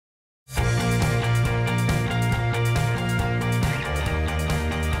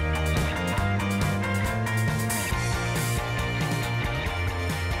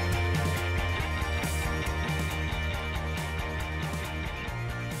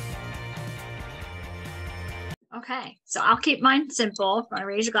Okay, so I'll keep mine simple. If I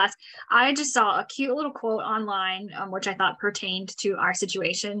raise your glass, I just saw a cute little quote online, which I thought pertained to our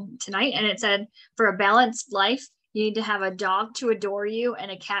situation tonight. And it said, for a balanced life, you need to have a dog to adore you and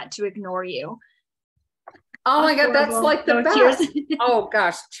a cat to ignore you. Oh my God, that's like the best. Oh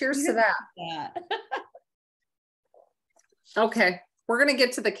gosh, cheers to that. Okay, we're going to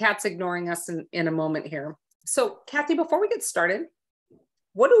get to the cats ignoring us in a moment here. So Cathy, before we get started,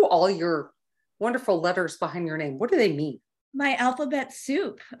 what do all your wonderful letters behind your name, what do they mean? My alphabet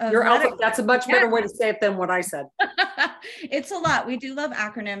soup. Your alphabet, that's a much better way to say it than what I said. It's a lot. We do love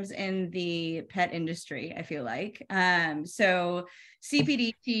acronyms in the pet industry, I feel like. So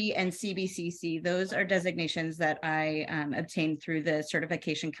CPDT and CBCC, those are designations that I obtained through the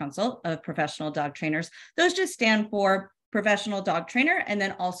Certification Council of Professional Dog Trainers. Those just stand for professional dog trainer, and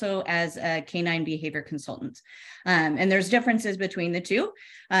then also as a canine behavior consultant. And there's differences between the two.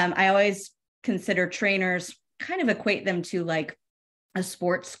 I always consider trainers, kind of equate them to like a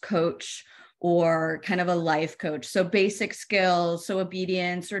sports coach or kind of a life coach. So basic skills, so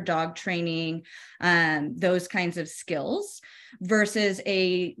obedience or dog training, those kinds of skills, versus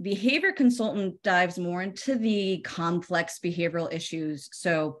a behavior consultant dives more into the complex behavioral issues.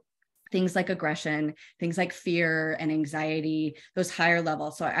 So things like aggression, things like fear and anxiety, those higher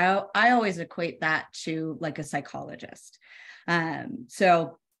levels. So I always equate that to like a psychologist.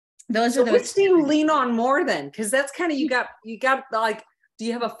 So those are those. Which do you lean on more then? Because that's kind of, you got like, do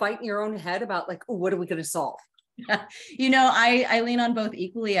you have a fight in your own head about like, oh, what are we going to solve? You know, I lean on both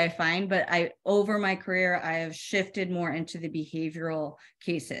equally, I find, but over my career, I have shifted more into the behavioral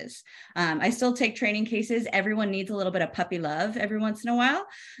cases. I still take training cases. Everyone needs a little bit of puppy love every once in a while,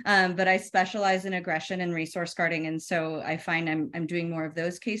 but I specialize in aggression and resource guarding. And so I find I'm doing more of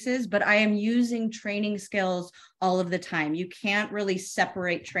those cases, but I am using training skills all of the time. You can't really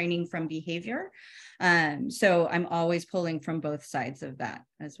separate training from behavior. So I'm always pulling from both sides of that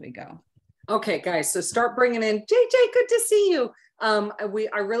as we go. Okay, guys, so start bringing in JJ. Good to see you.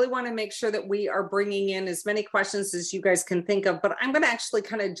 I really want to make sure that we are bringing in as many questions as you guys can think of, but I'm going to actually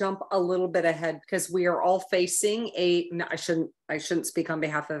kind of jump a little bit ahead because we are all facing I shouldn't speak on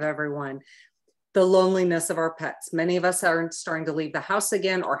behalf of everyone, the loneliness of our pets. Many of us are starting to leave the house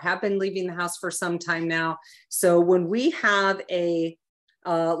again or have been leaving the house for some time now. So when we have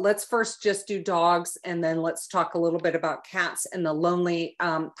let's first just do dogs, and then let's talk a little bit about cats and the lonely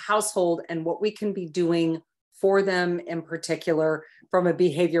household and what we can be doing for them in particular from a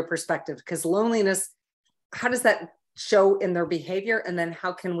behavior perspective. Because loneliness, how does that show in their behavior? And then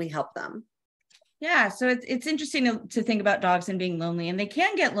how can we help them? Yeah, so it's interesting to think about dogs and being lonely, and they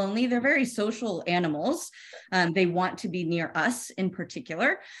can get lonely. They're very social animals. They want to be near us in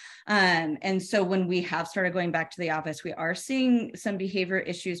particular. And so when we have started going back to the office, we are seeing some behavior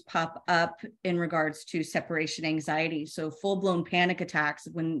issues pop up in regards to separation anxiety. So full-blown panic attacks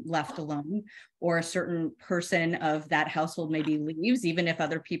when left alone, or a certain person of that household maybe leaves, even if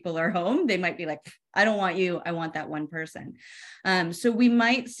other people are home, they might be like, I don't want you, I want that one person. So we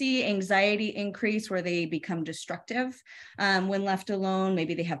might see anxiety increase where they become destructive when left alone.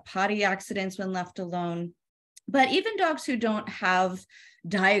 Maybe they have potty accidents when left alone. But even dogs who don't have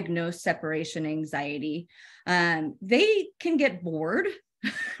diagnosed separation anxiety, they can get bored,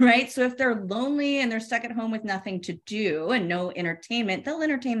 right? So if they're lonely and they're stuck at home with nothing to do and no entertainment, they'll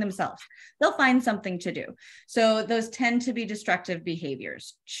entertain themselves. They'll find something to do. So those tend to be destructive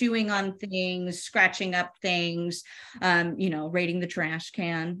behaviors, chewing on things, scratching up things, raiding the trash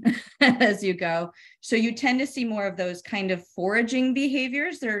can as you go. So you tend to see more of those kind of foraging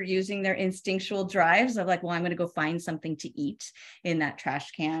behaviors. They're using their instinctual drives of like, well, I'm going to go find something to eat in that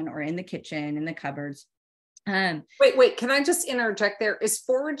trash can or in the kitchen, in the cupboards. Wait, can I just interject there? Is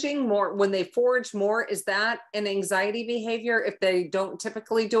foraging more, when they forage more, is that an anxiety behavior if they don't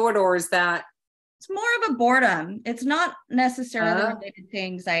typically do it, or is that? It's more of a boredom. It's not necessarily related to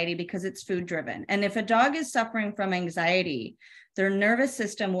anxiety because it's food driven. And if a dog is suffering from anxiety, their nervous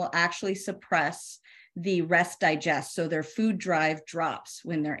system will actually suppress the rest digest. So their food drive drops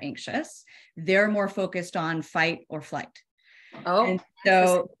when they're anxious. They're more focused on fight or flight. Oh, and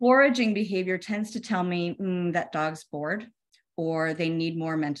so foraging behavior tends to tell me that dog's bored, or they need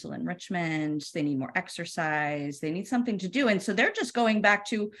more mental enrichment, they need more exercise, they need something to do. And so they're just going back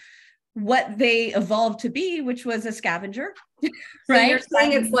to what they evolved to be, which was a scavenger, right? So you're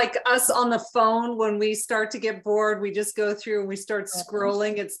saying it's like us on the phone when we start to get bored, we just go through and we start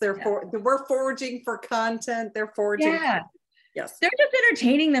scrolling. It's we're foraging for content. They're foraging. Yeah. Yes. They're just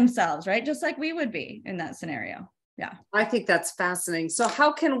entertaining themselves, right? Just like we would be in that scenario. Yeah. I think that's fascinating. So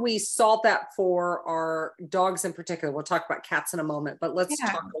how can we solve that for our dogs in particular? We'll talk about cats in a moment, but let's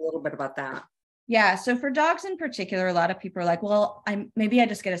talk a little bit about that. Yeah. So for dogs in particular, a lot of people are like, well, maybe I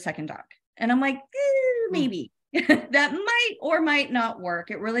just get a second dog. And I'm like, maybe that might or might not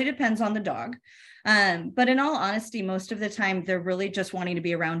work. It really depends on the dog. But in all honesty, most of the time, they're really just wanting to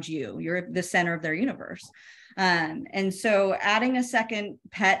be around you. You're the center of their universe. And so adding a second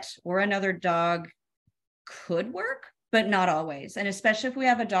pet or another dog could work, but not always. And especially if we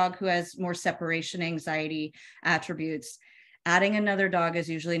have a dog who has more separation anxiety attributes, adding another dog is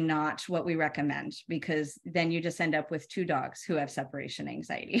usually not what we recommend, because then you just end up with two dogs who have separation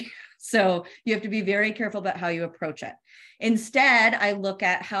anxiety. So you have to be very careful about how you approach it. Instead, I look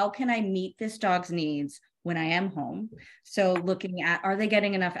at how can I meet this dog's needs when I am home. So looking at, are they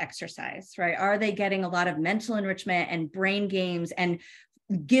getting enough exercise, right? Are they getting a lot of mental enrichment and brain games, and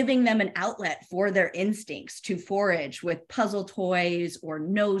giving them an outlet for their instincts to forage with puzzle toys or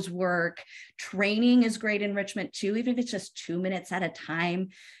nose work. Training is great enrichment too, even if it's just 2 minutes at a time,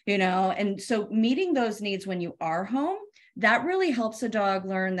 and so meeting those needs when you are home, that really helps a dog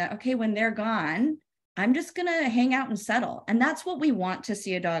learn that, okay, when they're gone, I'm just going to hang out and settle. And that's what we want to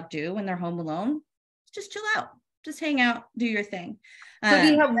see a dog do when they're home alone. Just chill out, just hang out, do your thing. So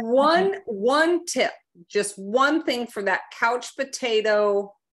do you have one tip, just one thing for that couch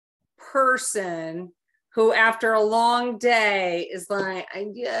potato person who after a long day is like,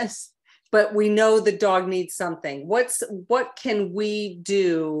 but we know the dog needs something. What can we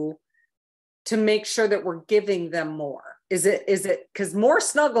do to make sure that we're giving them more? Is it because more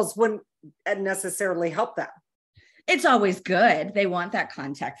snuggles wouldn't necessarily help them? It's always good. They want that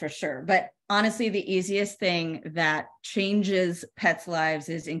contact for sure. But honestly, the easiest thing that changes pets' lives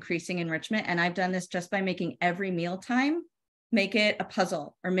is increasing enrichment. And I've done this just by making every mealtime, make it a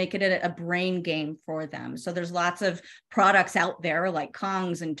puzzle or make it a brain game for them. So there's lots of products out there like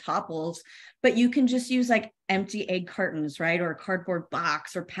Kongs and Topples, but you can just use like empty egg cartons, right? Or a cardboard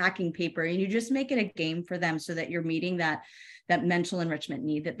box or packing paper. And you just make it a game for them so that you're meeting that mental enrichment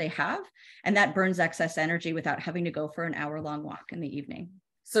need that they have. And that burns excess energy without having to go for an hour-long walk in the evening.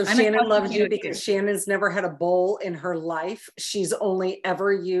 So Shannon loves you because Shannon's never had a bowl in her life. She's only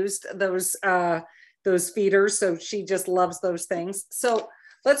ever used those feeders. So she just loves those things. So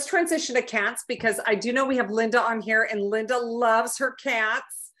let's transition to cats, because I do know we have Linda on here, and Linda loves her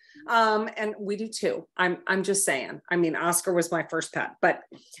cats. And we do too. I'm just saying, I mean, Oscar was my first pet, but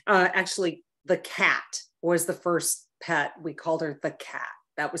actually the cat was the first pet. We called her the cat.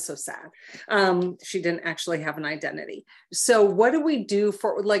 That was so sad. She didn't actually have an identity. So what do we do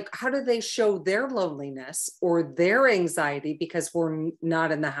for, like, how do they show their loneliness or their anxiety because we're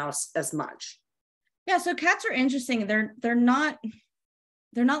not in the house as much? Yeah. So cats are interesting. They're not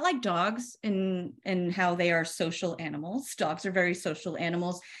like dogs in how they are social animals. Dogs are very social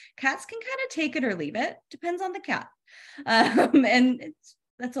animals. Cats can kind of take it or leave it. Depends on the cat. And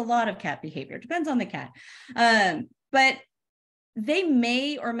that's a lot of cat behavior. Depends on the cat. But they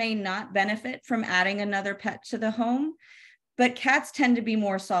may or may not benefit from adding another pet to the home, but cats tend to be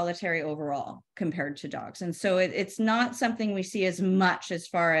more solitary overall compared to dogs. And so it's not something we see as much as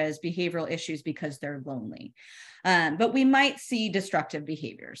far as behavioral issues because they're lonely. But we might see destructive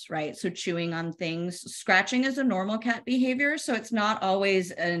behaviors, right? So chewing on things, scratching is a normal cat behavior. So it's not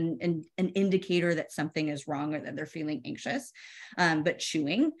always an indicator that something is wrong or that they're feeling anxious, but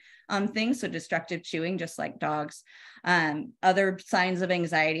chewing on things. So destructive chewing, just like dogs. Other signs of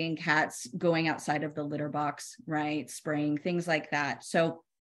anxiety in cats, going outside of the litter box, right? Spraying, things like that. So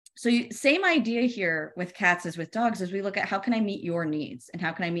same idea here with cats as with dogs, as we look at how can I meet your needs and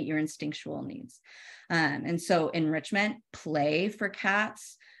how can I meet your instinctual needs? And so enrichment, play for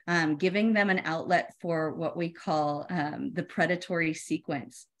cats, giving them an outlet for what we call the predatory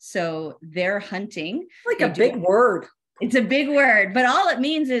sequence. So they're hunting. Like a big word. It's a big word, but all it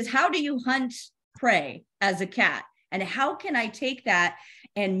means is how do you hunt prey as a cat? And how can I take that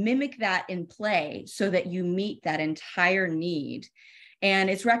and mimic that in play so that you meet that entire need?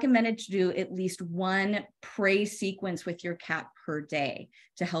 And it's recommended to do at least one prey sequence with your cat per day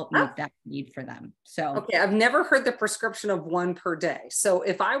to help meet that need for them. So, okay, I've never heard the prescription of one per day. So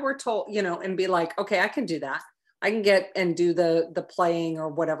if I were told, and be like, okay, I can do that. I can get and do the playing or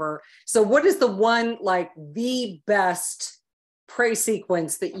whatever. So what is the one, like the best prey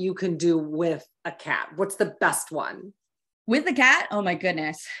sequence that you can do with a cat? What's the best one? With the cat? Oh my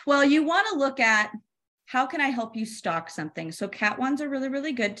goodness. Well, you want to look at how can I help you stalk something? So cat ones are really,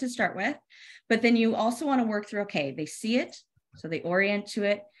 really good to start with, but then you also want to work through, okay, they see it, so they orient to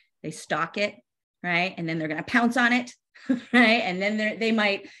it, they stalk it, right? And then they're going to pounce on it, right? And then they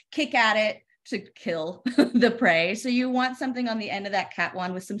might kick at it, to kill the prey. So you want something on the end of that cat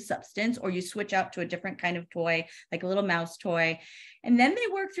wand with some substance, or you switch out to a different kind of toy, like a little mouse toy. And then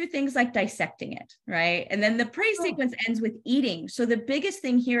they work through things like dissecting it, right? And then the prey sequence ends with eating. So the biggest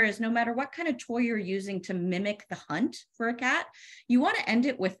thing here is no matter what kind of toy you're using to mimic the hunt for a cat, you want to end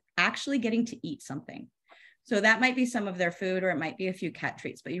it with actually getting to eat something. So that might be some of their food, or it might be a few cat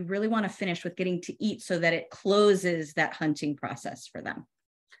treats, but you really want to finish with getting to eat so that it closes that hunting process for them.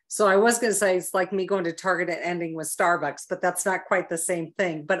 So I was going to say, it's like me going to Target and ending with Starbucks, but that's not quite the same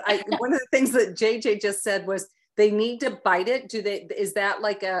thing. But one of the things that JJ just said was they need to bite it. Is that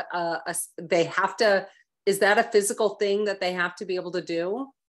like they have to, is that a physical thing that they have to be able to do?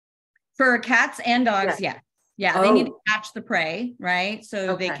 For cats and dogs, yeah. Yeah, they need to catch the prey, right?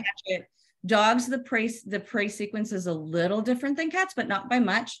 So they catch it. Dogs, the prey sequence is a little different than cats, but not by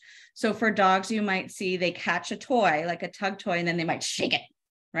much. So for dogs, you might see they catch a toy, like a tug toy, and then they might shake it,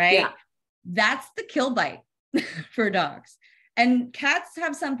 right? Yeah. That's the kill bite for dogs. And cats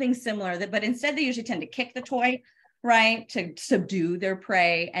have something similar, but instead they usually tend to kick the toy, right, to subdue their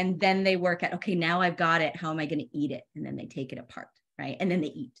prey. And then they work at, okay, now I've got it. How am I going to eat it? And then they take it apart, right? And then they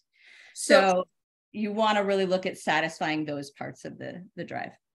eat. So you want to really look at satisfying those parts of the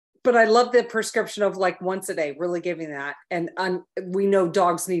drive. But I love the prescription of like once a day, really giving that. And we know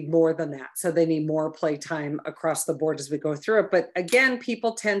dogs need more than that. So they need more playtime across the board as we go through it. But again,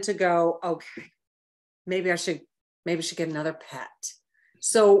 people tend to go, okay, maybe I should get another pet.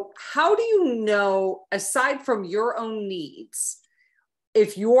 So how do you know, aside from your own needs,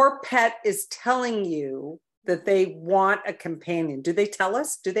 if your pet is telling you that they want a companion? Do they tell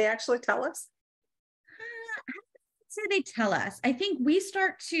us? Do they actually tell us? Say they tell us. I think we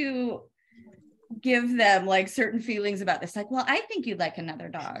start to give them like certain feelings about this, like, well, I think you'd like another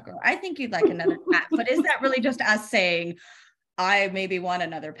dog, or I think you'd like another cat. But is that really just us saying, I maybe want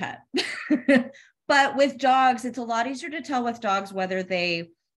another pet? But with dogs, it's a lot easier to tell with dogs whether they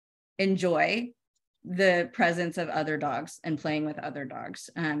enjoy the presence of other dogs and playing with other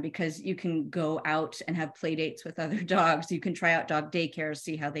dogs, because you can go out and have play dates with other dogs. You can try out dog daycare,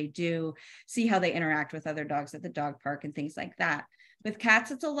 see how they do, see how they interact with other dogs at the dog park and things like that. With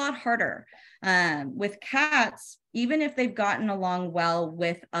cats, it's a lot harder. With cats, even if they've gotten along well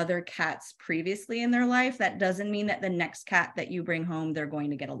with other cats previously in their life, that doesn't mean that the next cat that you bring home, they're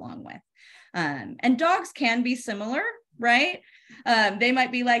going to get along with. And dogs can be similar, right? They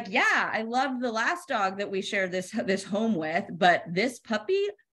might be like, yeah, I love the last dog that we shared this home with, but this puppy,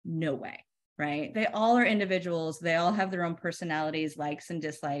 no way, right? They all are individuals. They all have their own personalities, likes and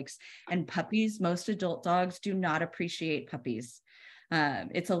dislikes. And puppies, most adult dogs do not appreciate puppies.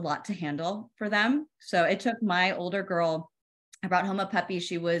 It's a lot to handle for them. So it took my older girl, I brought home a puppy.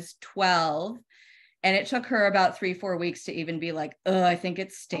 She was 12. And it took her about 3-4 weeks to even be like, oh, I think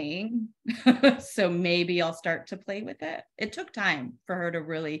it's staying. So maybe I'll start to play with it. It took time for her to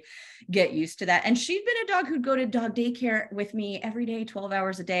really get used to that. And she'd been a dog who'd go to dog daycare with me every day, 12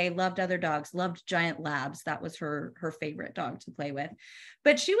 hours a day, loved other dogs, loved giant labs. That was her favorite dog to play with.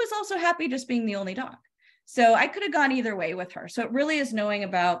 But she was also happy just being the only dog. So I could have gone either way with her. So it really is knowing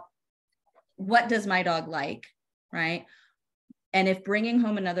about what does my dog like, right? And if bringing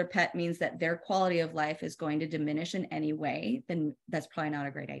home another pet means that their quality of life is going to diminish in any way, then that's probably not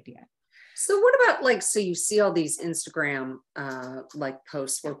a great idea. So what about like, so you see all these Instagram like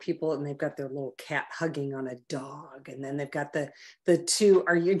posts where people, and they've got their little cat hugging on a dog. And then they've got the two,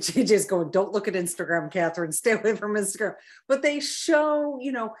 are you just going, don't look at Instagram, Catherine, stay away from Instagram. But they show,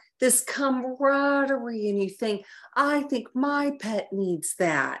 this camaraderie, and you think, I think my pet needs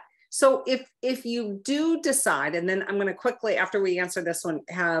that. So if you do decide, and then I'm going to quickly, after we answer this one,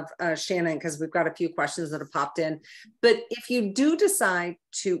 have Shannon, because we've got a few questions that have popped in. But if you do decide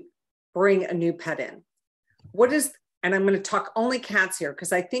to bring a new pet in, and I'm going to talk only cats here,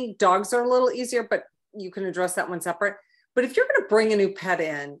 because I think dogs are a little easier, but you can address that one separate. But if you're going to bring a new pet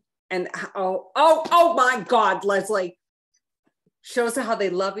in, and oh my God, Leslie, shows how they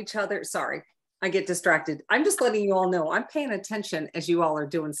love each other. Sorry. I get distracted. I'm just letting you all know I'm paying attention as you all are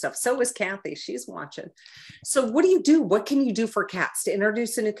doing stuff. So is Cathy. She's watching. So what do you do? What can you do for cats to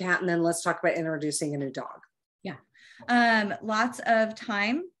introduce a new cat? And then let's talk about introducing a new dog. Yeah. Lots of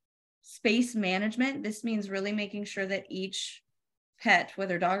time, space management. This means really making sure that each pet,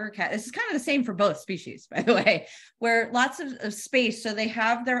 whether dog or cat, this is kind of the same for both species, by the way, where lots of space. So they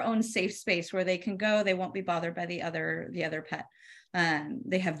have their own safe space where they can go. They won't be bothered by the other pet.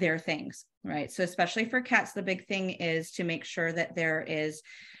 They have their things, right? So especially for cats, the big thing is to make sure that there is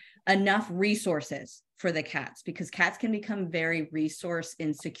enough resources for the cats, because cats can become very resource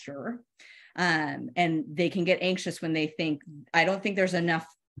insecure. And they can get anxious when they think, I don't think there's enough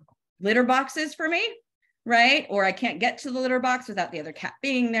litter boxes for me, right? Or I can't get to the litter box without the other cat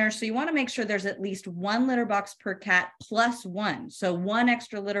being there. So you want to make sure there's at least one litter box per cat plus one. So one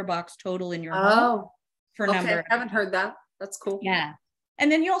extra litter box total in your home for number. I haven't heard that. That's cool. Yeah.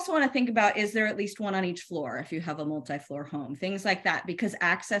 And then you also want to think about, is there at least one on each floor if you have a multi-floor home, things like that, because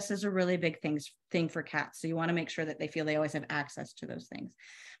access is a really big thing for cats. So you want to make sure that they feel they always have access to those things,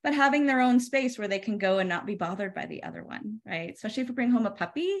 but having their own space where they can go and not be bothered by the other one, right? Especially if you bring home a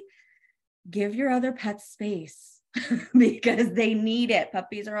puppy, give your other pets space because they need it.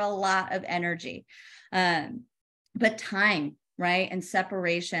 Puppies are a lot of energy, but time, right? And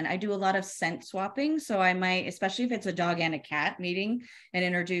separation. I do a lot of scent swapping. So I might, especially if it's a dog and a cat meeting and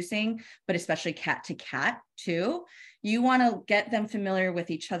introducing, but especially cat to cat too, you want to get them familiar with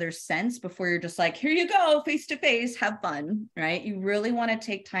each other's scents before you're just like, here you go, face to face, have fun, right? You really want to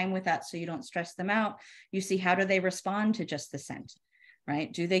take time with that so you don't stress them out. You see, how do they respond to just the scent?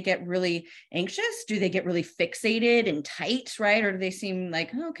 Right? Do they get really anxious? Do they get really fixated and tight, right? Or do they seem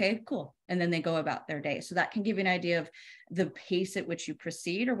like, oh, okay, cool. And then they go about their day. So that can give you an idea of the pace at which you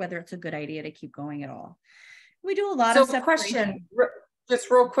proceed or whether it's a good idea to keep going at all. We do a lot of separation. Question, just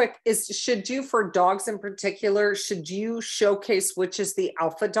real quick, should you, for dogs in particular, should you showcase which is the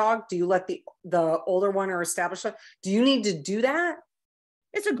alpha dog? Do you let the older one or established one? Do you need to do that?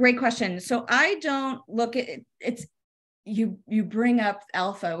 It's a great question. So I don't look at it. You bring up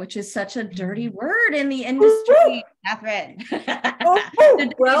alpha, which is such a dirty word in the industry, Catherine.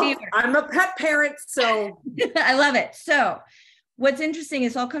 Well, I'm a pet parent, so I love it. So what's interesting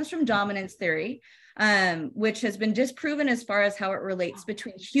is all comes from dominance theory, which has been disproven as far as how it relates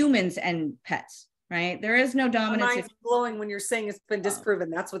between humans and pets, right? There is no dominance. My mind's blowing when you're saying it's been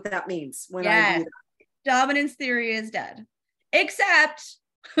disproven. That's what that means. When yes, I do that. Dominance theory is dead, except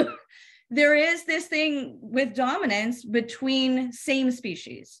there is this thing with dominance between same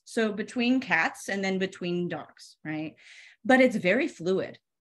species. So between cats and then between dogs, right? But it's very fluid,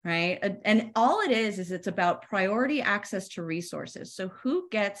 right? And all it is it's about priority access to resources. So who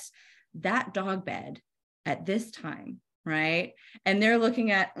gets that dog bed at this time, right? And they're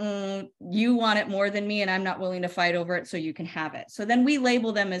looking at, you want it more than me and I'm not willing to fight over it, so you can have it. So then we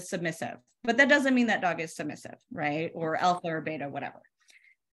label them as submissive, but that doesn't mean that dog is submissive, right? Or alpha or beta, whatever.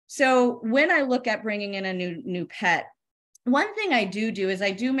 So when I look at bringing in a new pet, one thing I do is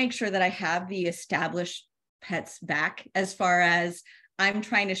I do make sure that I have the established pets back as far as I'm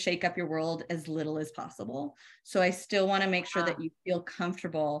trying to shake up your world as little as possible. So I still want to make sure that you feel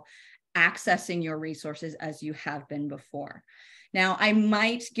comfortable accessing your resources as you have been before. Now, I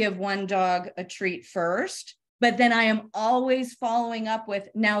might give one dog a treat first, but then I am always following up with,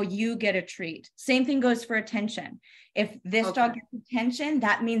 now you get a treat. Same thing goes for attention. If this dog gets attention,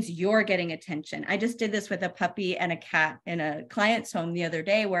 that means you're getting attention. I just did this with a puppy and a cat in a client's home the other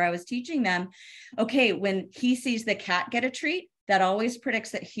day where I was teaching them, okay, when he sees the cat get a treat, that always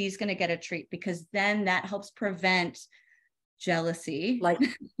predicts that he's going to get a treat, because then that helps prevent jealousy. Like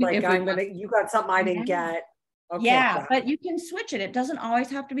you got something I didn't get. Okay, yeah, but you can switch it. It doesn't always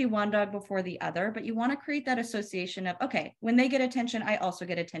have to be one dog before the other, but you want to create that association of, okay, when they get attention, I also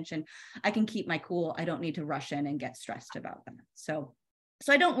get attention. I can keep my cool. I don't need to rush in and get stressed about that. So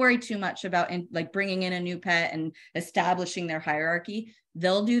I don't worry too much about bringing in a new pet and establishing their hierarchy.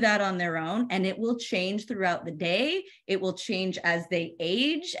 They'll do that on their own, and it will change throughout the day. It will change as they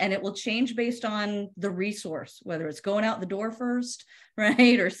age, and it will change based on the resource, whether it's going out the door first,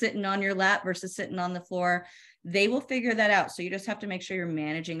 right? Or sitting on your lap versus sitting on the floor. They will figure that out. So you just have to make sure you're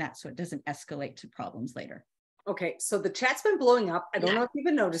managing that so it doesn't escalate to problems later. Okay, so the chat's been blowing up. I don't know if you've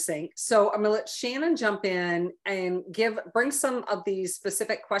been noticing. So I'm gonna let Shannon jump in and bring some of these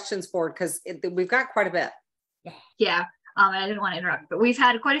specific questions forward, because we've got quite a bit. Yeah. I didn't want to interrupt, but we've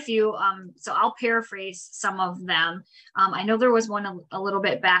had quite a few. So I'll paraphrase some of them. I know there was one a little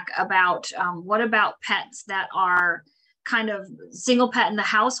bit back about what about pets that are kind of single pet in the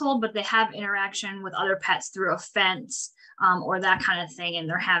household, but they have interaction with other pets through a fence or that kind of thing, and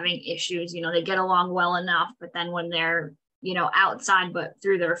they're having issues. They get along well enough, but then when they're outside but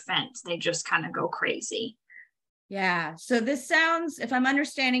through their fence, they just kind of go crazy. Yeah. So this sounds, if I'm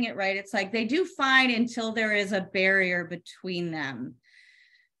understanding it right, it's like they do fine until there is a barrier between them,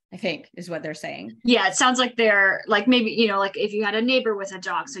 I think is what they're saying. Yeah. It sounds like they're like, maybe, like if you had a neighbor with a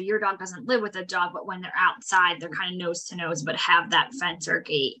dog, so your dog doesn't live with a dog, but when they're outside, they're kind of nose to nose, but have that fence or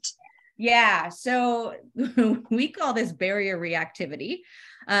gate. Yeah. So we call this barrier reactivity.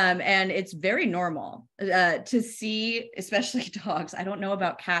 And it's very normal to see, especially dogs. I don't know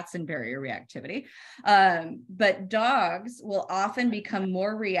about cats and barrier reactivity, but dogs will often become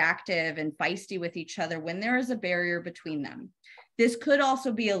more reactive and feisty with each other when there is a barrier between them. This could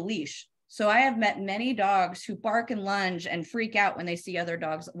also be a leash. So I have met many dogs who bark and lunge and freak out when they see other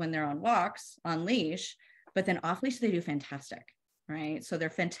dogs when they're on walks on leash, but then off leash, they do fantastic, right? So they're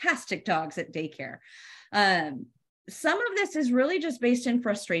fantastic dogs at daycare. Some of this is really just based in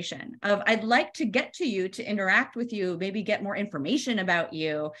frustration of, I'd like to get to you, to interact with you, maybe get more information about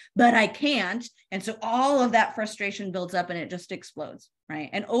you, but I can't. And so all of that frustration builds up and it just explodes, right?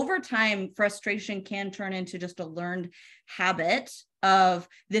 And over time, frustration can turn into just a learned habit of,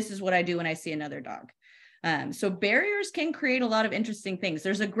 this is what I do when I see another dog. So barriers can create a lot of interesting things.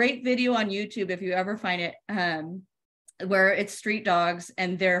 There's a great video on YouTube, if you ever find it, where it's street dogs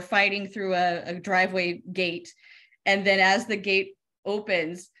and they're fighting through a driveway gate. And then as the gate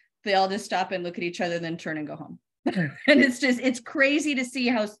opens, they all just stop and look at each other and then turn and go home. And it's crazy to see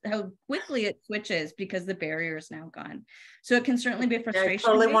how quickly it switches because the barrier is now gone. So it can certainly be a frustration.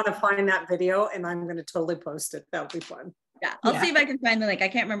 I totally want to find that video and I'm going to totally post it. That'll be fun. Yeah, I'll see if I can find the link. I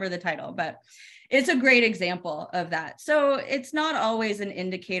can't remember the title, but it's a great example of that. So it's not always an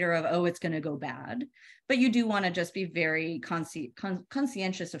indicator of, oh, it's going to go bad, but you do want to just be very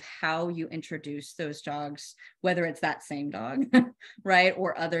conscientious of how you introduce those dogs, whether it's that same dog, right?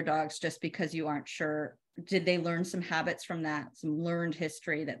 Or other dogs, just because you aren't sure, did they learn some habits from that, some learned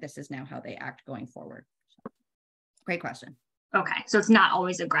history that this is now how they act going forward? Great question. Okay, so it's not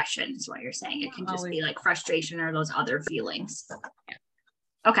always aggression is what you're saying. It can just be like frustration or those other feelings.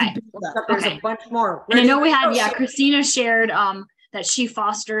 Okay. There's a bunch more. And I know we had, Christina shared that she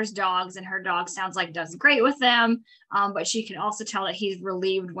fosters dogs and her dog sounds like does great with them, but she can also tell that he's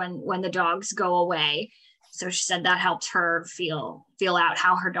relieved when the dogs go away. So she said that helped her feel out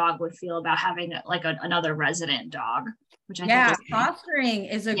how her dog would feel about having like another resident dog. Which I think is fostering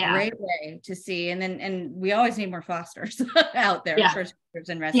is a great way to see. And we always need more fosters out there.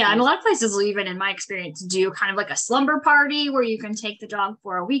 And rescues. Yeah, and a lot of places will, even in my experience, do kind of like a slumber party where you can take the dog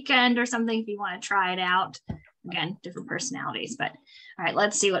for a weekend or something if you want to try it out. Again, different personalities, but all right,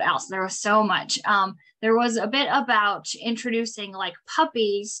 let's see what else. There was so much. There was a bit about introducing like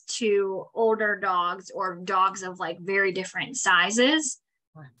puppies to older dogs or dogs of like very different sizes.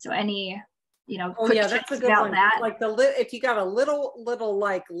 So any that's a good one. That. Like if you got a little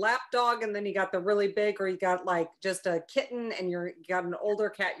like lap dog and then you got the really big, or you got like just a kitten and you got an older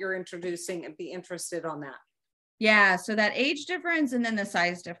cat you're introducing, and be interested on that. Yeah, so that age difference and then the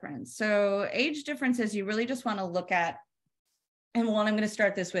size difference. So age differences you really just want to look at. And I'm going to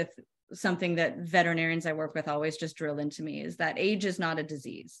start this with something that veterinarians I work with always just drill into me, is that age is not a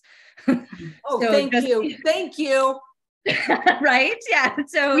disease. Oh, so thank you. Right? Yeah.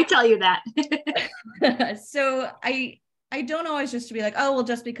 So we tell you that. So I don't always just to be like, oh, well,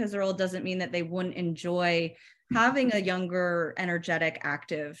 just because they're old doesn't mean that they wouldn't enjoy having a younger, energetic,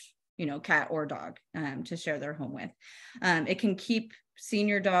 active, cat or dog to share their home with. It can keep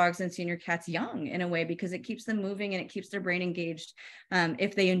senior dogs and senior cats young in a way because it keeps them moving and it keeps their brain engaged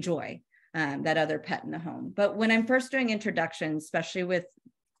if they enjoy that other pet in the home. But when I'm first doing introductions, especially with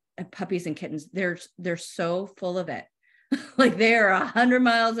puppies and kittens, they're so full of it. Like they're 100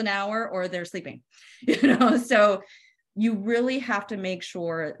 miles an hour or they're sleeping, so you really have to make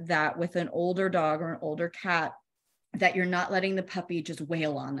sure that with an older dog or an older cat, that you're not letting the puppy just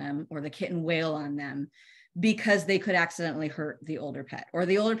wail on them or the kitten wail on them, because they could accidentally hurt the older pet, or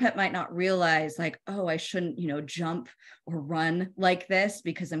the older pet might not realize like, oh, I shouldn't, jump or run like this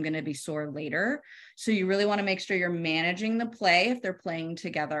because I'm going to be sore later. So you really want to make sure you're managing the play if they're playing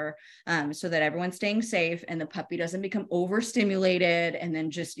together, so that everyone's staying safe and the puppy doesn't become overstimulated and then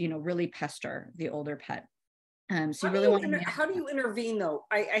just, really pester the older pet. So you really want to. How do you intervene though?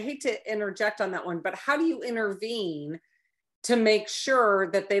 I hate to interject on that one, but how do you intervene to make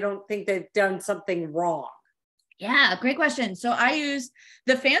sure that they don't think they've done something wrong? Yeah, great question. So I use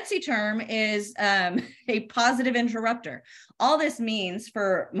the fancy term is a positive interrupter. All this means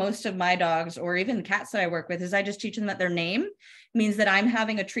for most of my dogs or even cats that I work with is I just teach them that their name means that I'm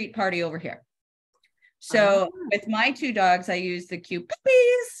having a treat party over here. So with my two dogs, I use the cute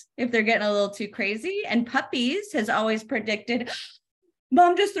puppies if they're getting a little too crazy. And puppies has always predicted,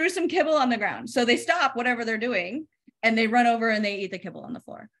 Mom just threw some kibble on the ground. So they stop whatever they're doing and they run over and they eat the kibble on the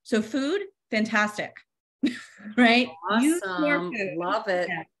floor. So food, fantastic. Right? Awesome. Love it.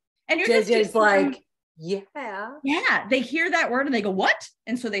 Yeah. And you're JJ's like, yeah, they hear that word and they go, what?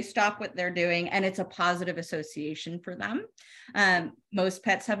 And so they stop what they're doing, and it's a positive association for them. Most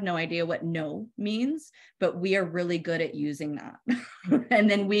pets have no idea what no means, but we are really good at using that. And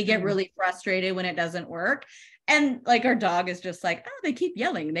then we get really frustrated when it doesn't work. And like our dog is just like, oh, they keep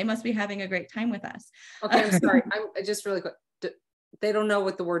yelling. They must be having a great time with us. Okay, I'm sorry. I'm just really quick. They don't know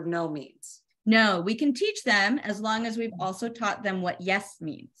what the word no means. No, we can teach them as long as we've also taught them what yes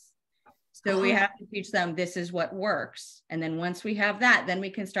means. So we have to teach them this is what works. And then once we have that, then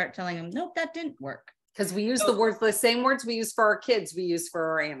we can start telling them, nope, that didn't work. Because we use the same words we use for our kids, we use for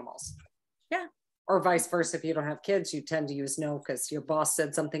our animals. Yeah. Or vice versa. If you don't have kids, you tend to use no because your boss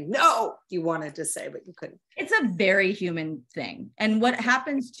said something no you wanted to say, but you couldn't. It's a very human thing. And what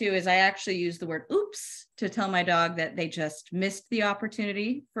happens too is I actually use the word oops to tell my dog that they just missed the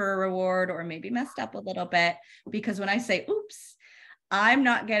opportunity for a reward or maybe messed up a little bit. Because when I say oops, I'm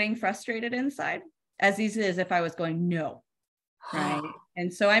not getting frustrated inside as easy as if I was going no. Right.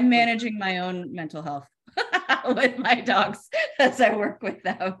 And so I'm managing my own mental health with my dogs as I work with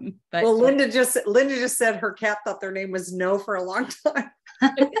them. But well, Linda just said her cat thought their name was No for a long time.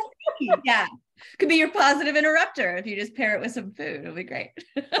 Yeah. Could be your positive interrupter if you just pair it with some food. It'll be great.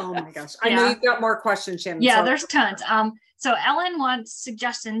 Oh my gosh. I know you've got more questions, Shannon. Yeah, there's tons. So Ellen wants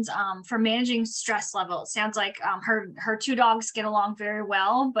suggestions for managing stress levels. Sounds like her two dogs get along very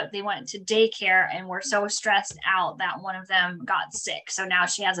well, but they went to daycare and were so stressed out that one of them got sick. So now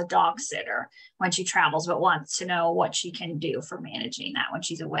she has a dog sitter when she travels, but wants to know what she can do for managing that when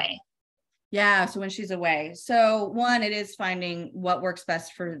she's away. Yeah. So when she's away. So one, it is finding what works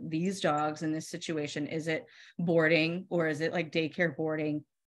best for these dogs in this situation. Is it boarding or is it like daycare boarding?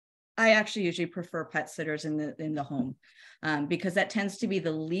 I actually usually prefer pet sitters in the home because that tends to be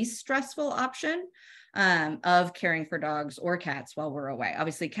the least stressful option of caring for dogs or cats while we're away.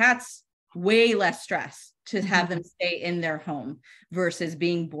 Obviously, cats, way less stress to have them stay in their home versus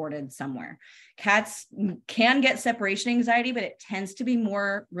being boarded somewhere. Cats can get separation anxiety, but it tends to be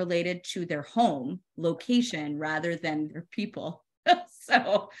more related to their home location rather than their people.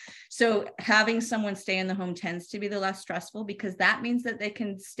 So having someone stay in the home tends to be the less stressful because that means that they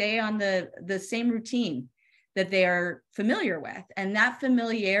can stay on the same routine that they are familiar with. And that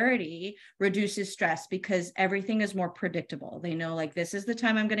familiarity reduces stress because everything is more predictable. They know like, this is the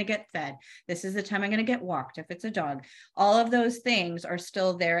time I'm going to get fed. This is the time I'm going to get walked. If it's a dog, all of those things are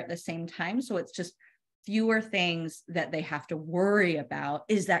still there at the same time. So it's just fewer things that they have to worry about.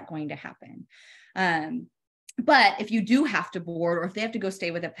 Is that going to happen? But if you do have to board or if they have to go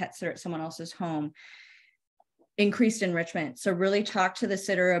stay with a pet sitter at someone else's home, increased enrichment. So really talk to the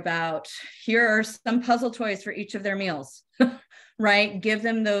sitter about, here are some puzzle toys for each of their meals, right? Give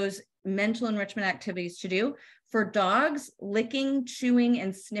them those mental enrichment activities to do. For dogs, licking, chewing,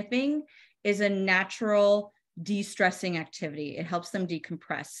 and sniffing is a natural de-stressing activity. It helps them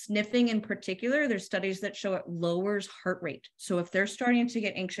decompress. Sniffing in particular, there's studies that show it lowers heart rate. So if they're starting to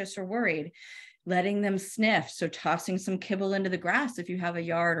get anxious or worried, letting them sniff. So tossing some kibble into the grass if you have a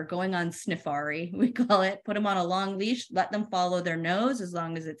yard, or going on sniffari, we call it, put them on a long leash, let them follow their nose as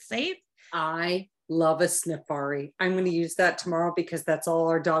long as it's safe. I love a sniffari. I'm going to use that tomorrow because that's all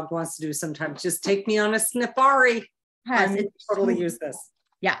our dog wants to do sometimes. Just take me on a sniffari. Yes, I totally use this.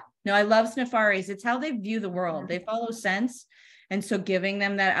 Yeah, no, I love sniffaris. It's how they view the world. They follow sense. And so giving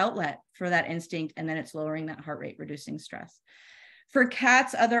them that outlet for that instinct, and then it's lowering that heart rate, reducing stress. For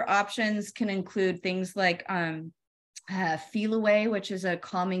cats, other options can include things like feel away, which is a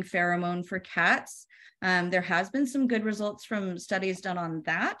calming pheromone for cats. There has been some good results from studies done on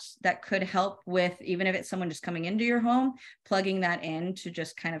that could help with, even if it's someone just coming into your home, plugging that in to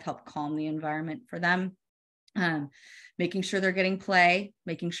just kind of help calm the environment for them. Making sure they're getting play,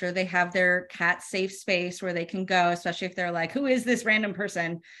 making sure they have their cat safe space where they can go, especially if they're like, who is this random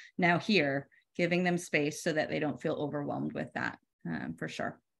person now here? Giving them space so that they don't feel overwhelmed with that. For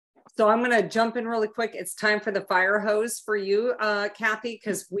sure. So I'm going to jump in really quick. It's time for the fire hose for you, Cathy,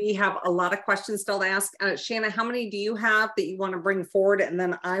 because we have a lot of questions still to ask. Shanna, how many do you have that you want to bring forward? And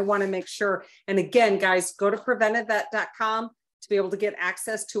then I want to make sure, and again, guys, go to preventivevet.com to be able to get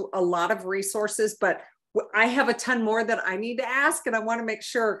access to a lot of resources, but I have a ton more that I need to ask, and I want to make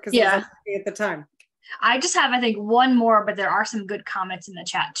sure because at the time. I just have, I think, one more, but there are some good comments in the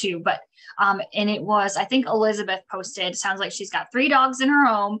chat too. But, and it was, I think Elizabeth posted, sounds like she's got 3 dogs in her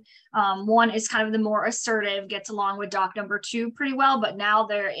home. One is kind of the more assertive, gets along with dog number 2 pretty well, but now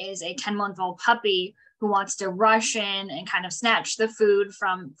there is a 10-month-old puppy who wants to rush in and kind of snatch the food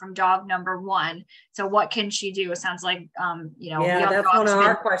from dog number 1. So what can she do? It sounds like, that's one of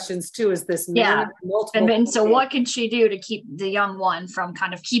our questions too, is this multiple. And so what can she do to keep the young one from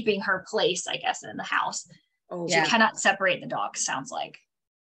kind of keeping her place, I guess, in the house? She cannot separate the dogs, sounds like.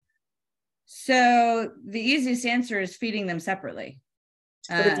 So the easiest answer is feeding them separately.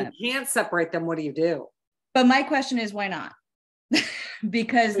 But if you can't separate them, what do you do? But my question is, why not?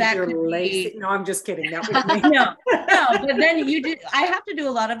 Because that could be... No, I'm just kidding. That no, but then I have to do a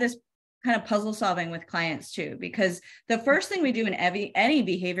lot of this kind of puzzle solving with clients too, because the first thing we do in any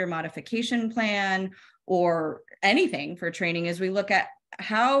behavior modification plan or anything for training is we look at,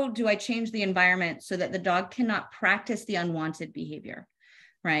 how do I change the environment so that the dog cannot practice the unwanted behavior,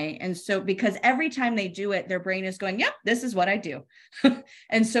 right? And so, because every time they do it, their brain is going, yep, this is what I do.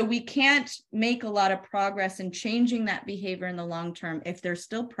 And so we can't make a lot of progress in changing that behavior in the long term if they're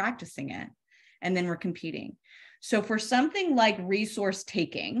still practicing it, and then we're competing. So for something like resource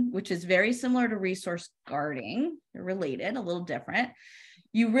taking, which is very similar to resource guarding, they're related, a little different.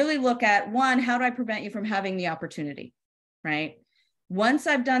 You really look at, one, how do I prevent you from having the opportunity, right? Once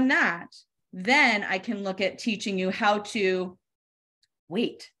I've done that, then I can look at teaching you how to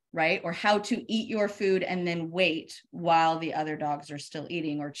wait, right? Or how to eat your food and then wait while the other dogs are still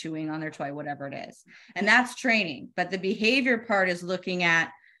eating or chewing on their toy, whatever it is. And that's training. But the behavior part is looking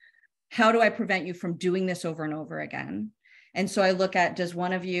at, how do I prevent you from doing this over and over again? And so I look at, does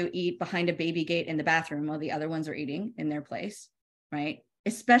one of you eat behind a baby gate in the bathroom while the other ones are eating in their place, right?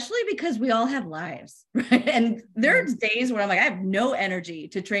 Especially because we all have lives, right? And there's days where I'm like, I have no energy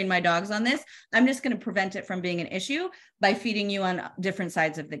to train my dogs on this. I'm just going to prevent it from being an issue by feeding you on different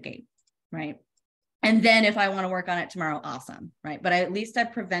sides of the gate, right? And then if I want to work on it tomorrow, awesome, right? But at least I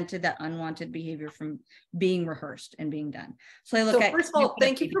prevented that unwanted behavior from being rehearsed and being done. So I look at— first of all,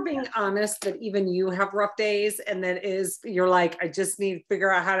 thank you for being honest that even you have rough days, and that is, you're like, I just need to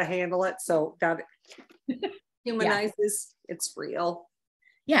figure out how to handle it. So that humanizes, it's real.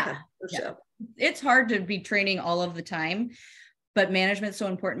 Yeah. It's hard to be training all of the time, but management's so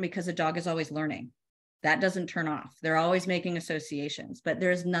important because a dog is always learning. That doesn't turn off. They're always making associations, but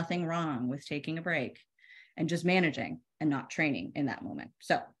there's nothing wrong with taking a break and just managing and not training in that moment.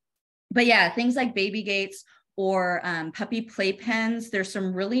 So, but yeah, things like baby gates or puppy playpens. There's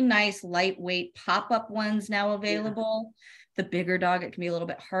some really nice lightweight pop-up ones now available. The bigger dog, it can be a little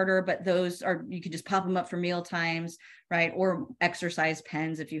bit harder, but those are, you can just pop them up for meal times, right? Or exercise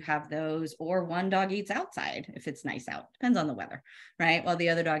pens if you have those, or one dog eats outside if it's nice out, depends on the weather, right? While the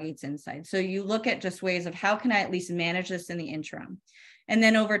other dog eats inside. So you look at just ways of, how can I at least manage this in the interim? And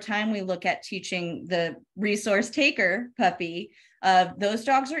then over time, we look at teaching the resource taker puppy of, those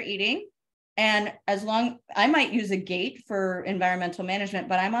dogs are eating. And as long, I might use a gate for environmental management,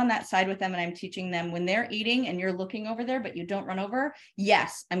 but I'm on that side with them and I'm teaching them, when they're eating and you're looking over there, but you don't run over,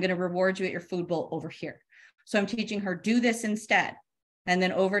 yes, I'm going to reward you at your food bowl over here. So I'm teaching her, do this instead. And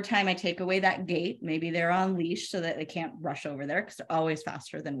then over time, I take away that gate. Maybe they're on leash so that they can't rush over there because they're always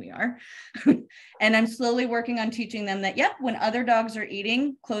faster than we are. And I'm slowly working on teaching them that, yep, when other dogs are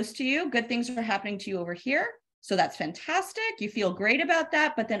eating close to you, good things are happening to you over here. So that's fantastic. You feel great about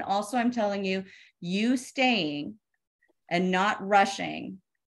that. But then also I'm telling you, you staying and not rushing,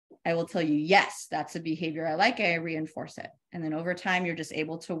 I will tell you, yes, that's a behavior I like. I reinforce it. And then over time, you're just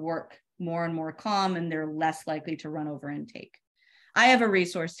able to work more and more calm, and they're less likely to run over and take. I have a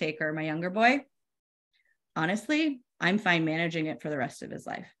resource taker, my younger boy. Honestly, I'm fine managing it for the rest of his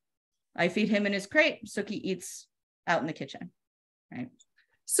life. I feed him in his crate, so he eats out in the kitchen, right?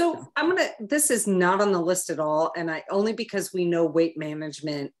 So this is not on the list at all. And only because we know weight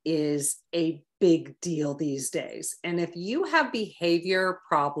management is a big deal these days. And if you have behavior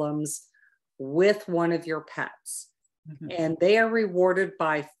problems with one of your pets and they are rewarded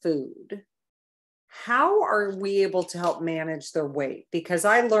by food, how are we able to help manage their weight? Because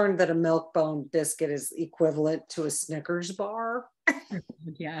I learned that a milk bone biscuit is equivalent to a Snickers bar.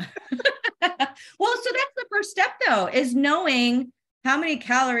 Yeah. Well, so that's the first step though, is knowing how many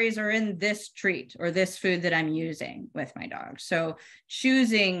calories are in this treat or this food that I'm using with my dog. So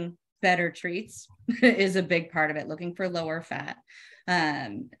choosing better treats is a big part of it, looking for lower fat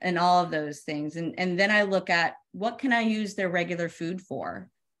and all of those things. And then I look at, what can I use their regular food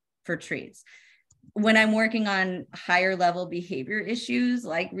for treats? When I'm working on higher level behavior issues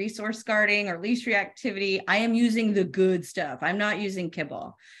like resource guarding or leash reactivity, I am using the good stuff. I'm not using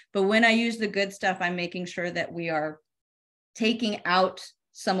kibble. But when I use the good stuff, I'm making sure that we are taking out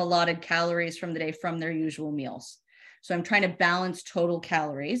some allotted calories from the day from their usual meals. So I'm trying to balance total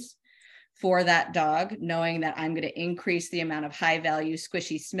calories for that dog, knowing that I'm going to increase the amount of high value,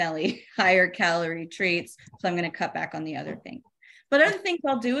 squishy, smelly, higher calorie treats. So I'm going to cut back on the other thing. But other things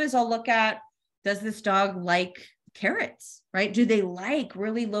I'll do is I'll look at, does this dog like carrots, right? Do they like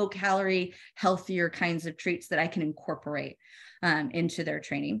really low calorie, healthier kinds of treats that I can incorporate into their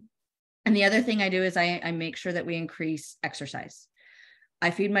training? And the other thing I do is I make sure that we increase exercise.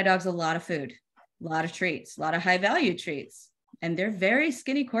 I feed my dogs a lot of food, a lot of treats, a lot of high value treats, and they're very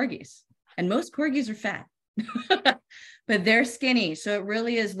skinny corgis. And most corgis are fat, but they're skinny. So it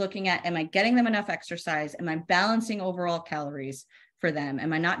really is looking at, am I getting them enough exercise? Am I balancing overall calories for them?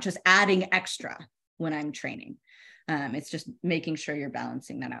 Am I not just adding extra when I'm training? It's just making sure you're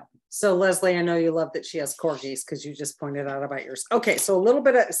balancing that out. So Leslie, I know you love that she has corgis because you just pointed out about yours. Okay, so a little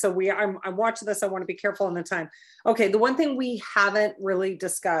bit of, I'm watching this. I want to be careful in the time. Okay, the one thing we haven't really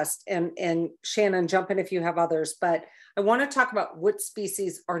discussed, and Shannon, jump in if you have others, but I want to talk about what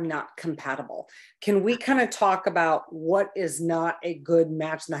species are not compatible. Can we kind of talk about what is not a good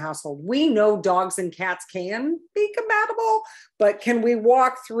match in the household? We know dogs and cats can be compatible, but can we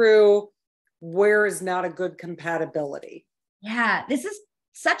walk through where is not a good compatibility? Yeah, this is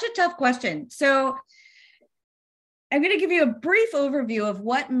such a tough question. So I'm going to give you a brief overview of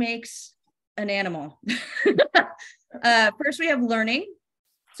what makes an animal. First, we have learning.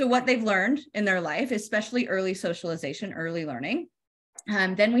 So what they've learned in their life, especially early socialization, early learning.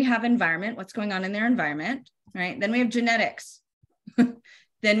 Then we have environment, what's going on in their environment, right? Then we have genetics.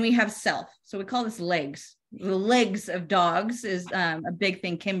 Then we have self. So we call this legs. The legs of dogs is a big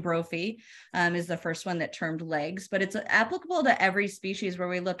thing. Kim Brophy is the first one that termed legs, but it's applicable to every species where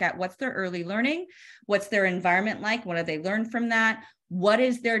we look at what's their early learning, what's their environment like, what have they learned from that, what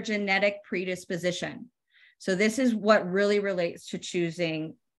is their genetic predisposition. So this is what really relates to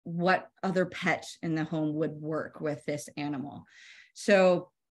choosing what other pet in the home would work with this animal. So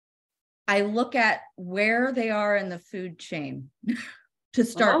I look at where they are in the food chain to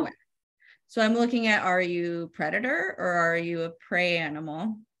start with. So I'm looking at, are you predator or are you a prey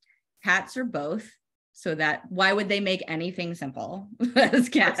animal? Cats are both. So that, why would they make anything simple as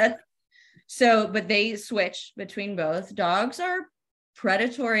cats? So, but they switch between both. Dogs are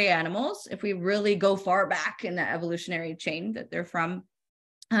predatory animals. If we really go far back in the evolutionary chain that they're from,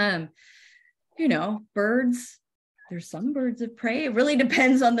 birds, there's some birds of prey. It really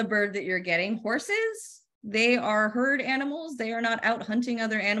depends on the bird that you're getting. Horses, they are herd animals. They are not out hunting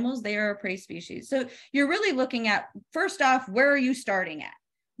other animals. They are a prey species. So you're really looking at, first off, where are you starting at?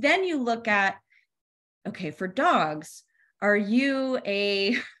 Then you look at, okay, for dogs, are you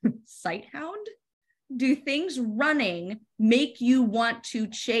a sight hound? Do things running make you want to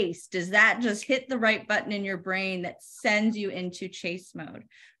chase? Does that just hit the right button in your brain that sends you into chase mode,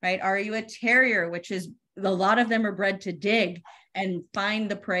 right? Are you a terrier, which is, a lot of them are bred to dig and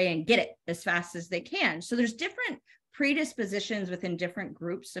find the prey and get it as fast as they can. So there's different predispositions within different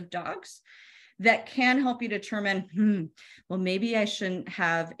groups of dogs that can help you determine, well, maybe I shouldn't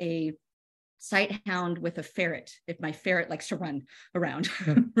have a sight hound with a ferret if my ferret likes to run around,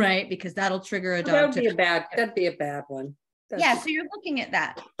 right? Because that'll trigger a dog. That'd be a bad one. So you're looking at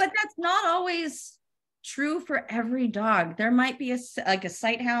that, but that's not always true for every dog. There might be a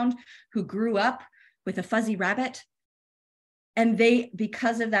sight hound who grew up with a fuzzy rabbit, and they,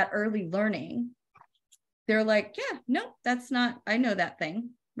 because of that early learning, they're like, yeah, no, that's not, I know that thing,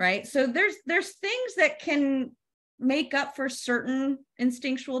 right? So there's things that can make up for certain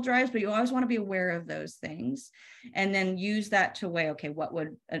instinctual drives, but you always want to be aware of those things and then use that to weigh, okay, what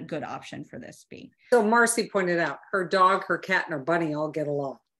would a good option for this be? So Marcy pointed out her dog, her cat, and her bunny all get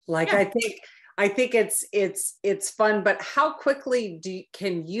along. Like, yeah. I think it's fun, but how quickly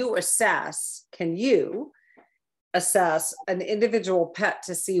can you assess an individual pet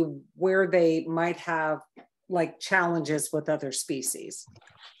to see where they might have like challenges with other species?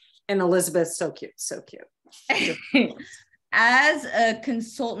 And Elizabeth's so cute. As a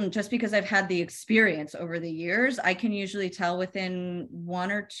consultant, just because I've had the experience over the years, I can usually tell within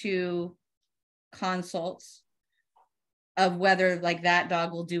 1 or 2 consults of whether like that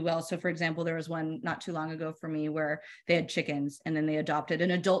dog will do well. So for example, there was one not too long ago for me where they had chickens and then they adopted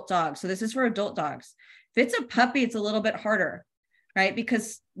an adult dog. So this is for adult dogs. If it's a puppy, it's a little bit harder, right?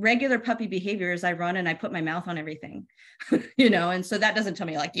 Because regular puppy behavior is I run and I put my mouth on everything, and so that doesn't tell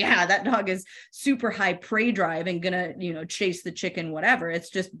me like, yeah, that dog is super high prey drive and gonna, chase the chicken, whatever. It's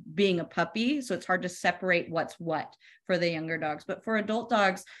just being a puppy. So it's hard to separate what's what for the younger dogs. But for adult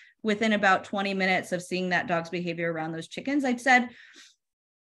dogs, within about 20 minutes of seeing that dog's behavior around those chickens, I'd said,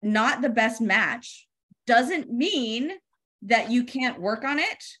 not the best match. Doesn't mean that you can't work on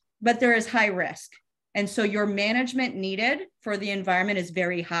it, but there is high risk. And so your management needed for the environment is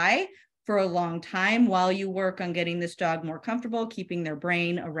very high for a long time while you work on getting this dog more comfortable, keeping their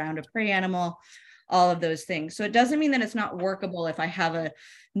brain around a prey animal, all of those things. So it doesn't mean that it's not workable if I have a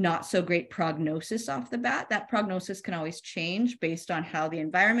not so great prognosis off the bat. That prognosis can always change based on how the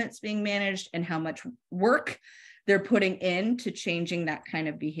environment's being managed and how much work they're putting into changing that kind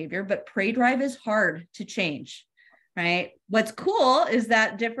of behavior. But prey drive is hard to change, right? What's cool is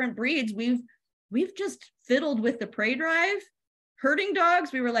that different breeds, we've just fiddled with the prey drive. Herding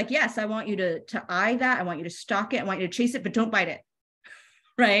dogs, we were like, yes, I want you to eye that. I want you to stalk it. I want you to chase it, but don't bite it,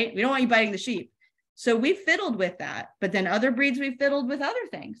 right? We don't want you biting the sheep. So we fiddled with that, but then other breeds, we fiddled with other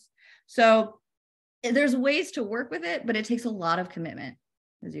things. So there's ways to work with it, but it takes a lot of commitment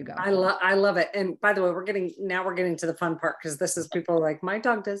as you go. I love it. And by the way, we're getting to the fun part, because this is people are like, my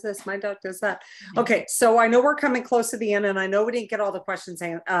dog does this, my dog does that. Okay. So I know we're coming close to the end, and I know we didn't get all the questions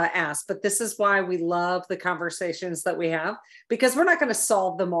asked, but this is why we love the conversations that we have, because we're not going to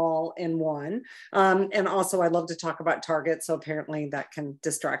solve them all in one. And also I love to talk about targets. So apparently that can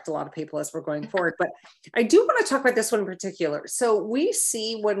distract a lot of people as we're going forward, but I do want to talk about this one in particular. So we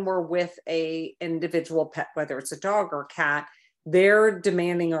see when we're with a individual pet, whether it's a dog or a cat, they're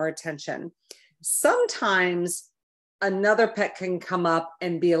demanding our attention. Sometimes another pet can come up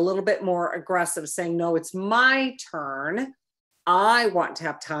and be a little bit more aggressive, saying, no, it's my turn. I want to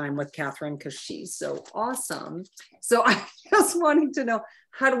have time with Catherine because she's so awesome. So I just wanting to know,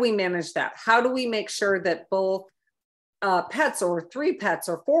 how do we manage that? How do we make sure that both pets, or 3 pets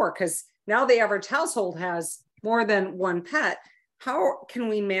or 4, because now the average household has more than 1 pet. How can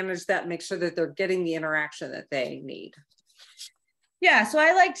we manage that and make sure that they're getting the interaction that they need? Yeah, so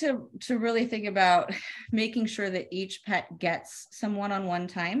I like to really think about making sure that each pet gets some one-on-one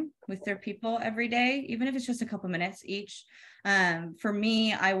time with their people every day, even if it's just a couple minutes each. For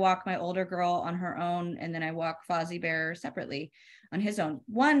me, I walk my older girl on her own, and then I walk Fozzie Bear separately on his own.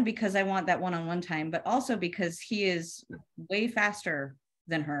 One, because I want that one-on-one time, but also because he is way faster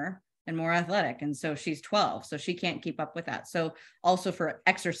than her and more athletic. And so she's 12, so she can't keep up with that. So also for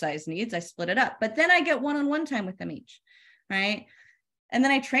exercise needs, I split it up, but then I get one-on-one time with them each, right? And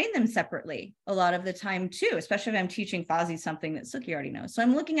then I train them separately a lot of the time too, especially if I'm teaching Fozzie something that Sookie already knows. So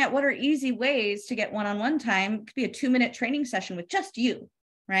I'm looking at what are easy ways to get one-on-one time. It could be a 2-minute training session with just you,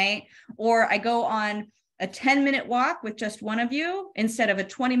 right? Or I go on a 10-minute walk with just one of you instead of a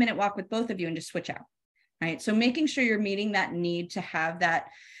 20-minute walk with both of you, and just switch out, right? So making sure you're meeting that need to have that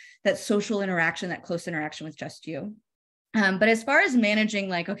social interaction, that close interaction with just you. But as far as managing,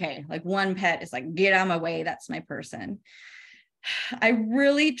 like, okay, like one pet is like, get out of my way, that's my person. I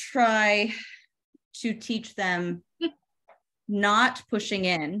really try to teach them not pushing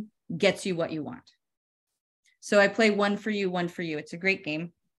in gets you what you want. So I play one for you, one for you. It's a great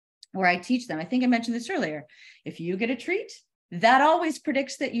game where I teach them. I think I mentioned this earlier. If you get a treat, that always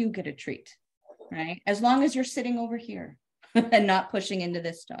predicts that you get a treat, right? As long as you're sitting over here and not pushing into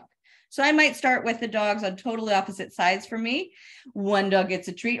this dog. So I might start with the dogs on totally opposite sides from me. One dog gets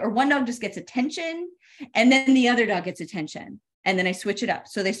a treat, or one dog just gets attention, and then the other dog gets attention. And then I switch it up.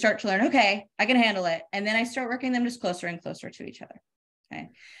 So they start to learn, okay, I can handle it. And then I start working them just closer and closer to each other. Okay.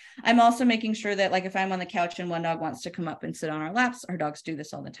 I'm also making sure that, like, if I'm on the couch and one dog wants to come up and sit on our laps, our dogs do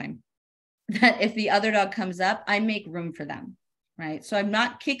this all the time, that if the other dog comes up, I make room for them, right? So I'm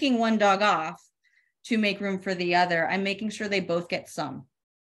not kicking one dog off to make room for the other. I'm making sure they both get some,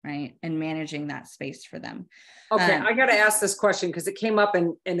 right? And managing that space for them. Okay, I got to ask this question because it came up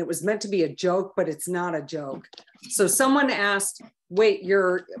and it was meant to be a joke, but it's not a joke. So someone asked, wait,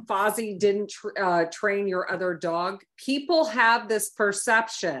 your Fozzie didn't train your other dog? People have this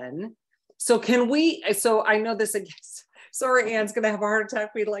perception. So can we, so I know this, sorry, Anne's going to have a heart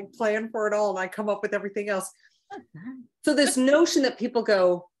attack. We like plan for it all and I come up with everything else. So this notion that people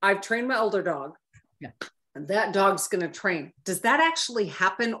go, I've trained my older dog. Yeah. And that dog's going to train. Does that actually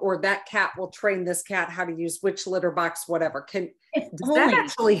happen? Or that cat will train this cat how to use which litter box, whatever. Does that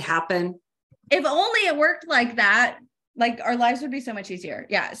actually happen? If only it worked like that, like our lives would be so much easier.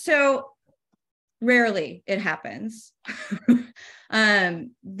 Yeah. So rarely it happens.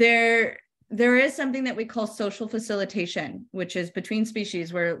 There is something that we call social facilitation, which is between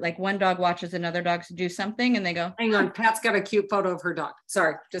species, where like one dog watches another dog do something and they go, hang on, Pat's got a cute photo of her dog.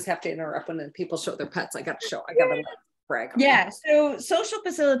 Sorry, just have to interrupt when people show their pets. I got to brag. Yeah. So social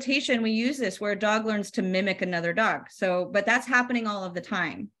facilitation, we use this where a dog learns to mimic another dog. So, but that's happening all of the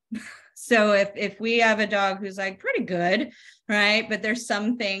time. So if we have a dog who's like pretty good, right, but there's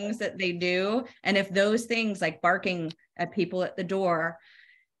some things that they do, and if those things like barking at people at the door,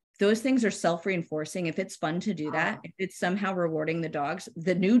 those things are self-reinforcing. If it's fun to do that, if it's somehow rewarding the dogs,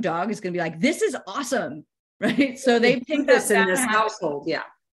 the new dog is going to be like, this is awesome, right? So they pick this in this household. Yeah.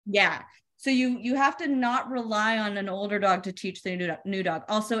 Yeah. So you have to not rely on an older dog to teach the new dog.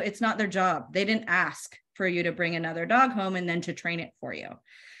 Also, it's not their job. They didn't ask for you to bring another dog home and then to train it for you.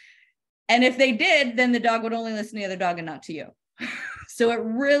 And if they did, then the dog would only listen to the other dog and not to you. So it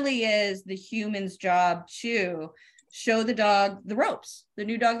really is the human's job to show the dog the ropes, the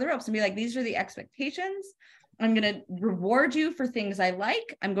new dog the ropes, and be like, these are the expectations. I'm going to reward you for things I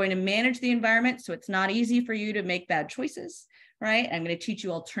like. I'm going to manage the environment so it's not easy for you to make bad choices, right? I'm going to teach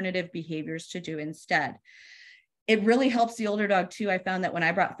you alternative behaviors to do instead. it really helps the older dog too. I found that when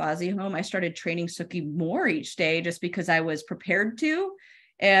I brought Fozzie home, I started training Sookie more each day just because I was prepared to.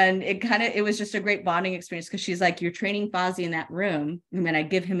 And it was just a great bonding experience because she's like, you're training Fozzie in that room. And then I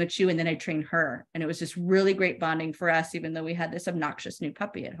give him a chew and then I train her. And it was just really great bonding for us, even though we had this obnoxious new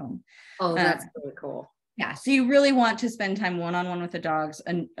puppy at home. Oh, that's really cool. Yeah. So you really want to spend time one-on-one with the dogs.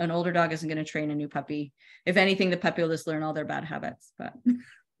 An older dog isn't going to train a new puppy. If anything, the puppy will just learn all their bad habits, but.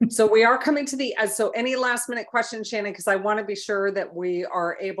 So we are coming to the, so any last minute questions, Shannon, because I want to be sure that we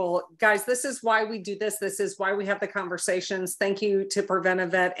are able, guys, this is why we do this. This is why we have the conversations. Thank you to Preventive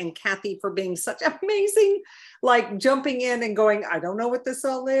Vet and Cathy for being such amazing, like jumping in and going, I don't know what this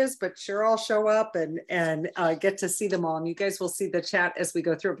all is, but sure, I'll show up and get to see them all. And you guys will see the chat as we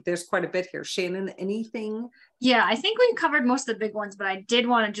go through, but there's quite a bit here. Shannon, anything? Yeah, I think we covered most of the big ones, but I did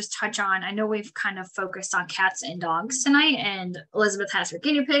want to just touch on, I know we've kind of focused on cats and dogs tonight, and Elizabeth has her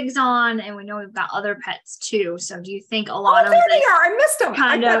guinea pigs on, and we know we've got other pets too. So do you think a lot of there they are. I missed them.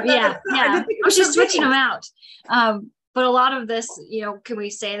 Kind of, yeah. Oh, she's switching them out. But a lot of this, can we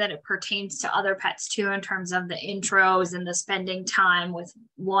say that it pertains to other pets too, in terms of the intros and the spending time with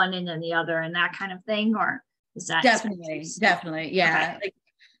one and then the other and that kind of thing? Or is that definitely. Yeah. Okay. Like,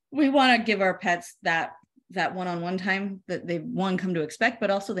 we want to give our pets that one-on-one time that they come to expect, but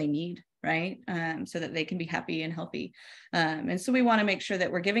also they need, right? So that they can be happy and healthy. And so we want to make sure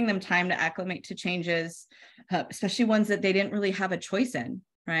that we're giving them time to acclimate to changes, especially ones that they didn't really have a choice in,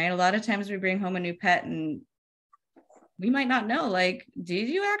 right? A lot of times we bring home a new pet and we might not know, like, did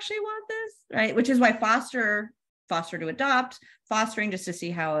you actually want this? Right. Which is why foster to adopt, fostering just to see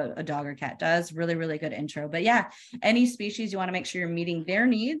how a dog or cat does, really, really good intro. But yeah, any species, you want to make sure you're meeting their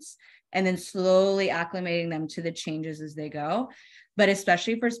needs and then slowly acclimating them to the changes as they go. But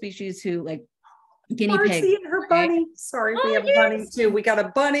especially for species who like guinea pigs. And her bunny. Sorry, we have a bunny too. We got a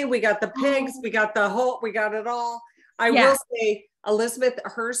bunny, we got the pigs, we got we got it all. I will say, Elizabeth,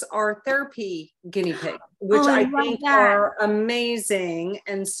 hers are therapy guinea pig, which I think are amazing.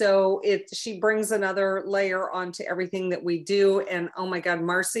 And so she brings another layer onto everything that we do. And oh my God,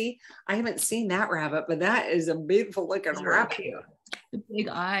 Marcy, I haven't seen that rabbit, but that is a beautiful looking rabbit. The big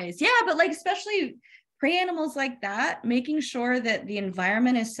eyes. Yeah, but like especially prey animals like that, making sure that the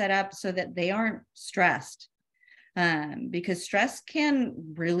environment is set up so that they aren't stressed, because stress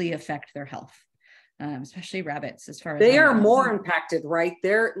can really affect their health. Especially rabbits, as far as they are more impacted, right?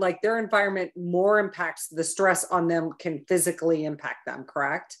 Their environment more impacts the stress on them, can physically impact them,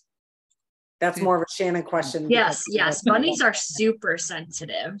 correct? That's more of a Shannon question. Yes. Bunnies are super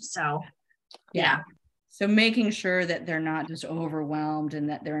sensitive. So yeah. So making sure that they're not just overwhelmed and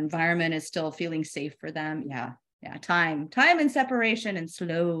that their environment is still feeling safe for them. Yeah. Time and separation and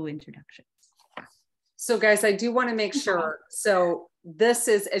slow introductions. So guys, I do want to make sure. So this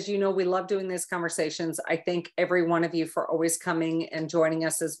is, as you know, we love doing these conversations. I thank every one of you for always coming and joining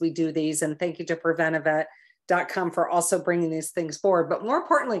us as we do these. And thank you to PreventiveVet.com for also bringing these things forward. But more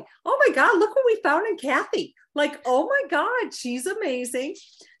importantly, oh my God, look what we found in Cathy. Like, oh my God, she's amazing.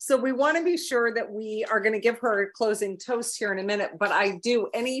 So we want to be sure that we are going to give her a closing toast here in a minute. But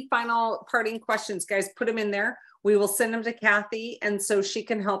any final parting questions, guys, put them in there. We will send them to Cathy, and so she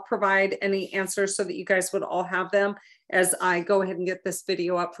can help provide any answers so that you guys would all have them as I go ahead and get this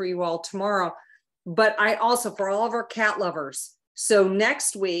video up for you all tomorrow. But I also, for all of our cat lovers, so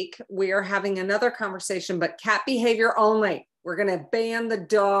next week we are having another conversation, but cat behavior only. We're going to ban the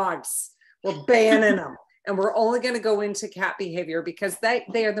dogs. We're banning them. And we're only going to go into cat behavior because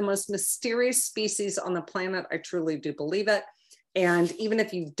they are the most mysterious species on the planet. I truly do believe it. And even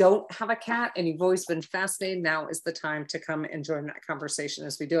if you don't have a cat and you've always been fascinated, now is the time to come and join that conversation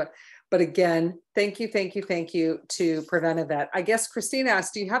as we do it. But again, thank you to Preventive Vet. I guess Christina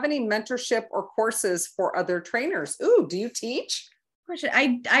asked, do you have any mentorship or courses for other trainers? Ooh, do you teach?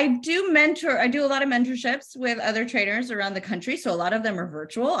 I do mentor. I do a lot of mentorships with other trainers around the country. So a lot of them are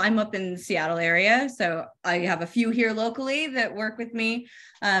virtual. I'm up in the Seattle area. So I have a few here locally that work with me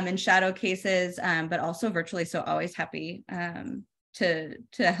in shadow cases, but also virtually. So always happy to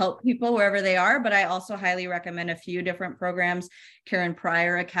help people wherever they are. But I also highly recommend a few different programs. Karen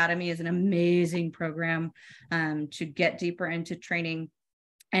Pryor Academy is an amazing program to get deeper into training.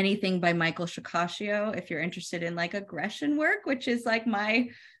 Anything by Michael Shikashio, if you're interested in like aggression work, which is like my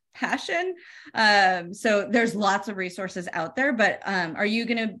passion. So there's lots of resources out there, but are you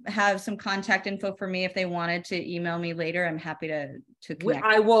going to have some contact info for me if they wanted to email me later? I'm happy to to connect.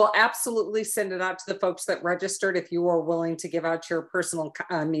 I will absolutely send it out to the folks that registered. If you are willing to give out your personal,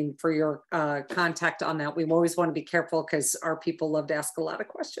 for your contact on that, we always want to be careful because our people love to ask a lot of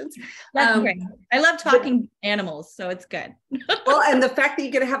questions. That's great. I love talking animals, so it's good. Well, and the fact that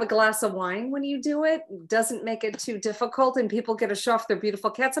you get to have a glass of wine when you do it doesn't make it too difficult, and people get to show off their beautiful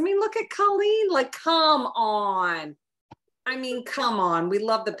cats. I mean, look at Colleen, like, come on. I mean, come on. We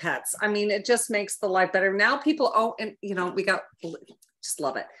love the pets. I mean, it just makes the life better. Now people, just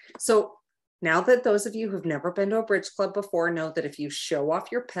love it. So now that those of you who've never been to a bridge club before know that if you show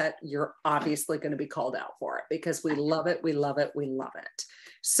off your pet, you're obviously going to be called out for it because we love it. We love it. We love it.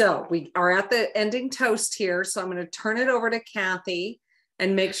 So we are at the ending toast here. So I'm going to turn it over to Cathy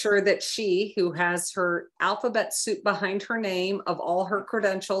and make sure that she, who has her alphabet soup behind her name of all her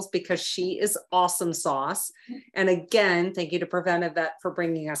credentials, because she is awesome sauce. And again, thank you to Preventive Vet for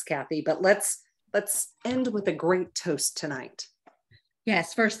bringing us Cathy, but let's end with a great toast tonight.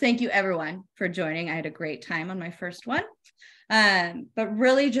 Yes. First, thank you everyone for joining. I had a great time on my first one, but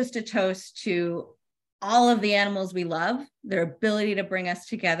really just a toast to all of the animals we love, their ability to bring us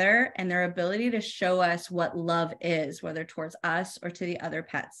together and their ability to show us what love is, whether towards us or to the other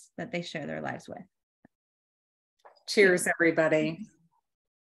pets that they share their lives with. Cheers, everybody.